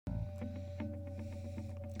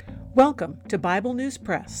Welcome to Bible News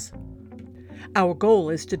Press. Our goal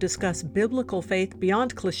is to discuss biblical faith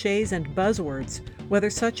beyond cliches and buzzwords, whether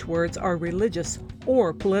such words are religious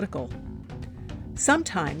or political.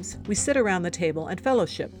 Sometimes we sit around the table and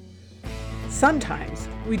fellowship. Sometimes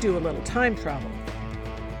we do a little time travel.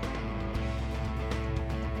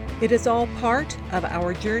 It is all part of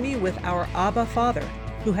our journey with our Abba Father,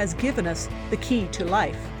 who has given us the key to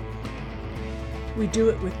life. We do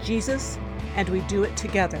it with Jesus, and we do it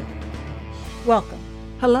together. Welcome.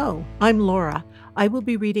 Hello, I'm Laura. I will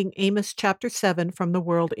be reading Amos chapter 7 from the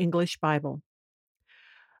World English Bible.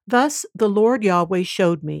 Thus the Lord Yahweh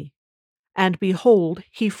showed me, and behold,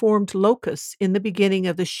 he formed locusts in the beginning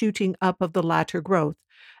of the shooting up of the latter growth,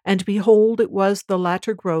 and behold, it was the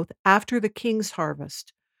latter growth after the king's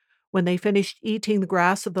harvest. When they finished eating the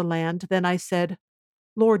grass of the land, then I said,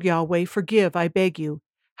 Lord Yahweh, forgive, I beg you.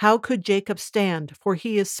 How could Jacob stand, for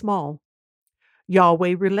he is small?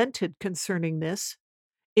 Yahweh relented concerning this.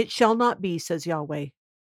 It shall not be, says Yahweh.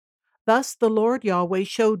 Thus the Lord Yahweh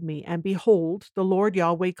showed me, and behold, the Lord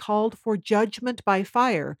Yahweh called for judgment by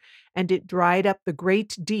fire, and it dried up the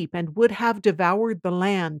great deep, and would have devoured the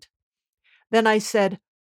land. Then I said,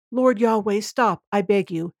 Lord Yahweh, stop, I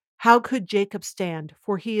beg you. How could Jacob stand,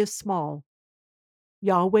 for he is small?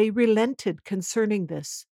 Yahweh relented concerning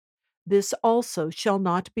this. This also shall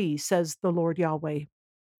not be, says the Lord Yahweh.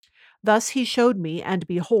 Thus he showed me, and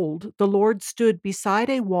behold, the Lord stood beside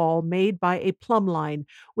a wall made by a plumb line,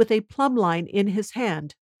 with a plumb line in his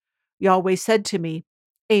hand. Yahweh said to me,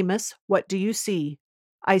 Amos, what do you see?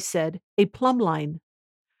 I said, A plumb line.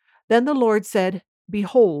 Then the Lord said,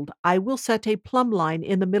 Behold, I will set a plumb line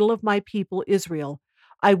in the middle of my people Israel.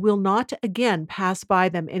 I will not again pass by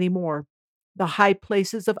them any more. The high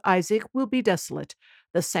places of Isaac will be desolate.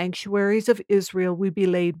 The sanctuaries of Israel will be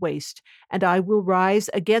laid waste, and I will rise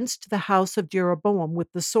against the house of Jeroboam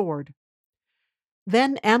with the sword.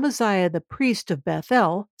 Then Amaziah the priest of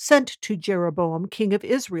Bethel sent to Jeroboam king of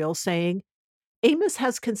Israel, saying, Amos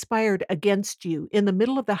has conspired against you in the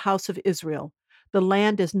middle of the house of Israel. The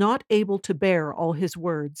land is not able to bear all his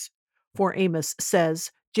words. For Amos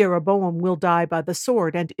says, Jeroboam will die by the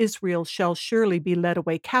sword, and Israel shall surely be led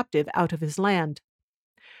away captive out of his land.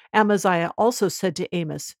 Amaziah also said to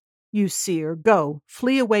Amos, You seer, go,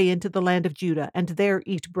 flee away into the land of Judah, and there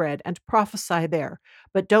eat bread, and prophesy there.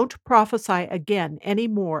 But don't prophesy again any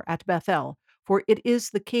more at Bethel, for it is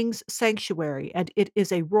the king's sanctuary, and it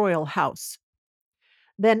is a royal house.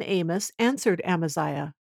 Then Amos answered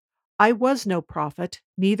Amaziah, I was no prophet,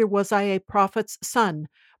 neither was I a prophet's son,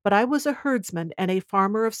 but I was a herdsman and a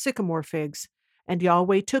farmer of sycamore figs. And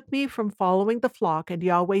Yahweh took me from following the flock, and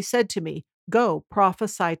Yahweh said to me, Go,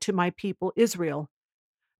 prophesy to my people Israel.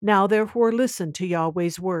 Now therefore listen to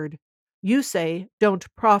Yahweh's word. You say, Don't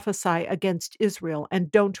prophesy against Israel,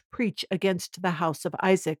 and don't preach against the house of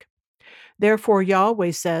Isaac. Therefore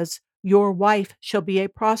Yahweh says, Your wife shall be a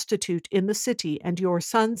prostitute in the city, and your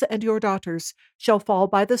sons and your daughters shall fall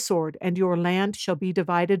by the sword, and your land shall be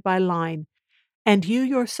divided by line. And you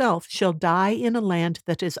yourself shall die in a land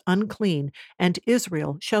that is unclean, and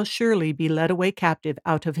Israel shall surely be led away captive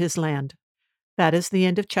out of his land. That is the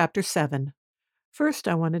end of chapter 7. First,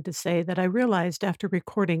 I wanted to say that I realized after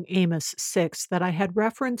recording Amos 6 that I had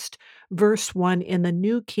referenced verse 1 in the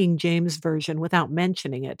New King James Version without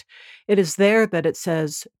mentioning it. It is there that it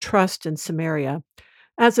says, Trust in Samaria,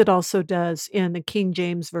 as it also does in the King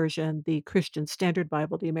James Version, the Christian Standard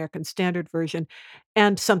Bible, the American Standard Version,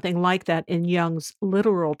 and something like that in Young's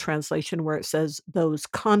literal translation, where it says, Those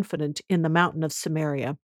confident in the mountain of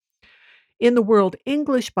Samaria. In the World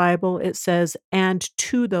English Bible, it says, and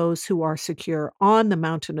to those who are secure on the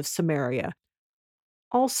mountain of Samaria.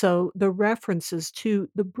 Also, the references to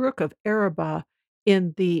the brook of Arabah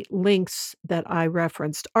in the links that I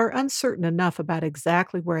referenced are uncertain enough about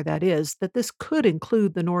exactly where that is that this could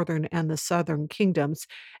include the northern and the southern kingdoms.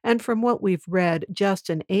 And from what we've read just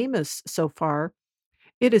in Amos so far,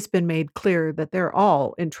 it has been made clear that they're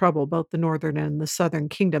all in trouble, both the northern and the southern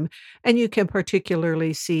kingdom, and you can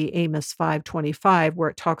particularly see Amos 5:25, where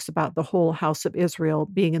it talks about the whole house of Israel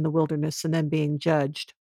being in the wilderness and then being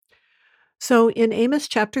judged. So in Amos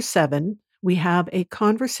chapter 7, we have a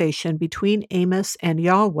conversation between Amos and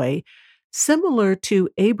Yahweh, similar to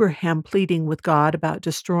Abraham pleading with God about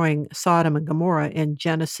destroying Sodom and Gomorrah in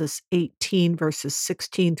Genesis 18, verses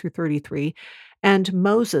 16 through 33, and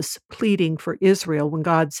Moses pleading for Israel when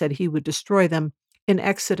God said he would destroy them in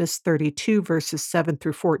Exodus 32, verses 7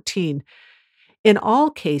 through 14. In all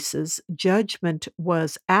cases, judgment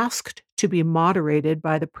was asked to be moderated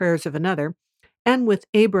by the prayers of another, and with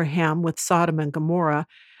Abraham, with Sodom and Gomorrah,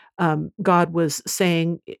 God was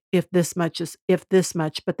saying, if this much is, if this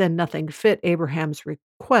much, but then nothing fit Abraham's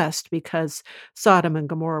request because Sodom and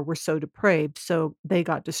Gomorrah were so depraved, so they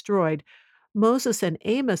got destroyed. Moses and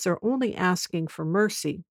Amos are only asking for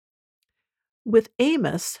mercy. With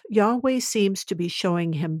Amos, Yahweh seems to be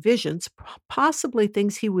showing him visions, possibly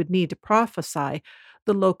things he would need to prophesy.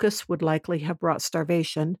 The locusts would likely have brought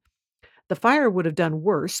starvation. The fire would have done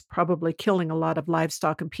worse, probably killing a lot of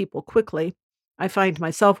livestock and people quickly. I find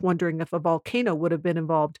myself wondering if a volcano would have been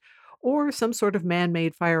involved, or some sort of man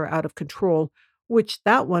made fire out of control, which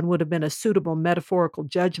that one would have been a suitable metaphorical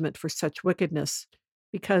judgment for such wickedness,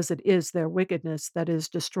 because it is their wickedness that is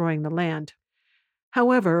destroying the land.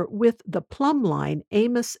 However, with the plumb line,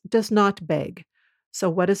 Amos does not beg. So,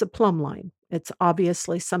 what is a plumb line? It's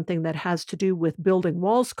obviously something that has to do with building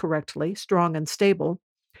walls correctly, strong and stable.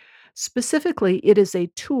 Specifically, it is a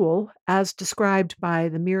tool, as described by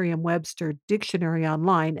the Merriam Webster Dictionary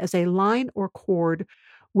Online, as a line or cord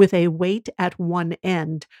with a weight at one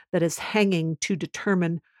end that is hanging to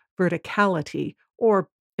determine verticality, or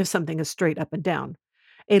if something is straight up and down.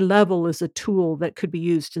 A level is a tool that could be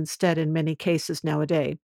used instead in many cases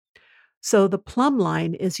nowadays. So the plumb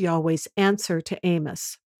line is Yahweh's answer to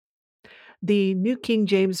Amos. The New King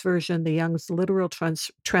James Version, the Young's Literal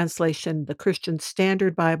Translation, the Christian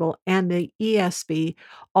Standard Bible, and the ESV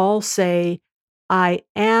all say, I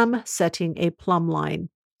am setting a plumb line.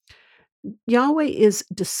 Yahweh is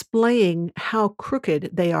displaying how crooked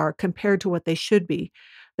they are compared to what they should be.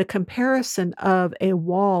 The comparison of a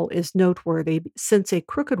wall is noteworthy since a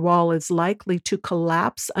crooked wall is likely to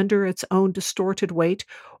collapse under its own distorted weight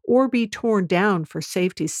or be torn down for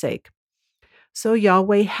safety's sake. So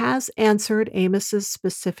Yahweh has answered Amos's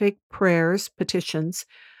specific prayers, petitions,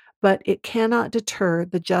 but it cannot deter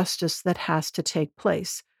the justice that has to take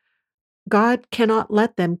place. God cannot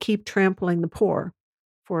let them keep trampling the poor,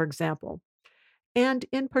 for example. And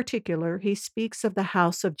in particular, he speaks of the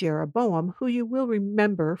house of Jeroboam, who you will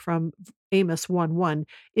remember from Amos 1:1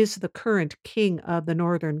 is the current king of the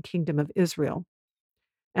northern kingdom of Israel.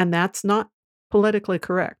 And that's not politically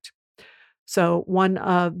correct. So, one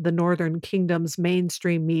of the northern kingdom's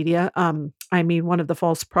mainstream media, one of the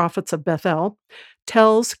false prophets of Bethel,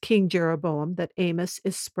 tells King Jeroboam that Amos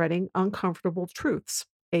is spreading uncomfortable truths,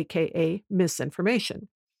 aka misinformation.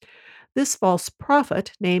 This false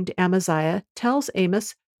prophet named Amaziah tells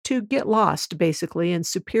Amos to get lost, basically, in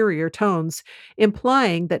superior tones,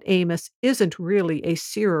 implying that Amos isn't really a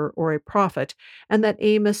seer or a prophet, and that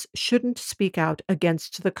Amos shouldn't speak out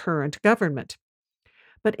against the current government.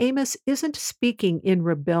 But Amos isn't speaking in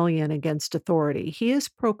rebellion against authority. He is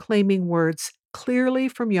proclaiming words clearly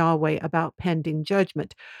from Yahweh about pending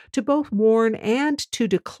judgment, to both warn and to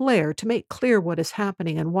declare, to make clear what is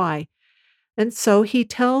happening and why. And so he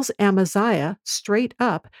tells Amaziah straight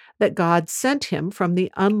up that God sent him from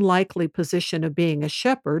the unlikely position of being a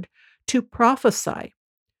shepherd to prophesy,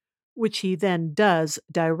 which he then does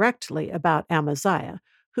directly about Amaziah,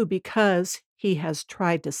 who, because he has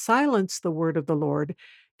tried to silence the word of the Lord,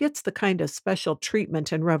 gets the kind of special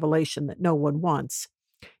treatment and revelation that no one wants.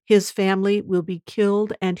 His family will be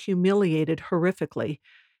killed and humiliated horrifically.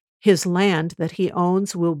 His land that he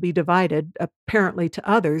owns will be divided, apparently to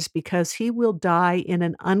others, because he will die in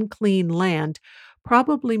an unclean land,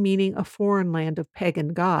 probably meaning a foreign land of pagan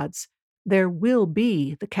gods. There will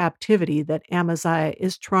be the captivity that Amaziah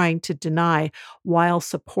is trying to deny while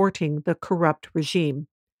supporting the corrupt regime.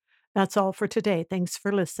 That's all for today. Thanks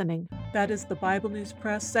for listening. That is the Bible News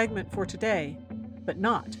Press segment for today, but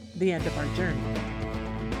not the end of our journey.